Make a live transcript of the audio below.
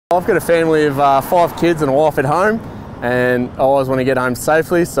I've got a family of 5 kids and a wife at home, and I always want to get home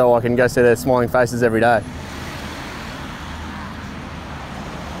safely so I can go see their smiling faces every day.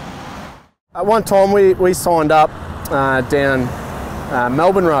 At one time we signed up down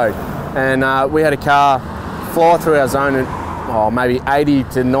Melbourne Road, and we had a car fly through our zone at maybe 80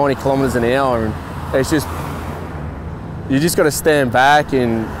 to 90 kilometres an hour, and it's just, you just got to stand back,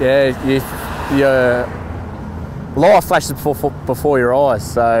 and your life flashes before your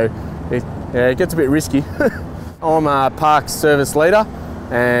eyes, so it gets a bit risky. I'm a parks service leader,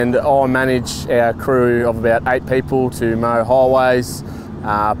 and I manage our crew of about 8 people to mow highways,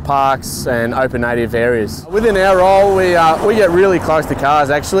 parks and open native areas. Within our role, we get really close to cars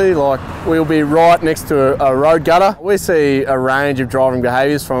actually, like we'll be right next to a road gutter. We see a range of driving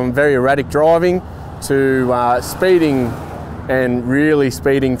behaviours, from very erratic driving to speeding, and really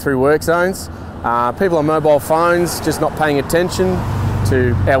speeding through work zones. People on mobile phones just not paying attention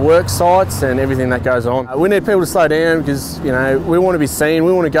to our work sites and everything that goes on. We need people to slow down because, you know, we want to be seen,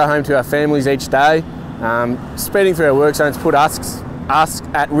 we want to go home to our families each day. Speeding through our work zones put us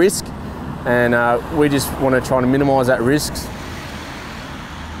at risk, and we just want to try to minimise that risk.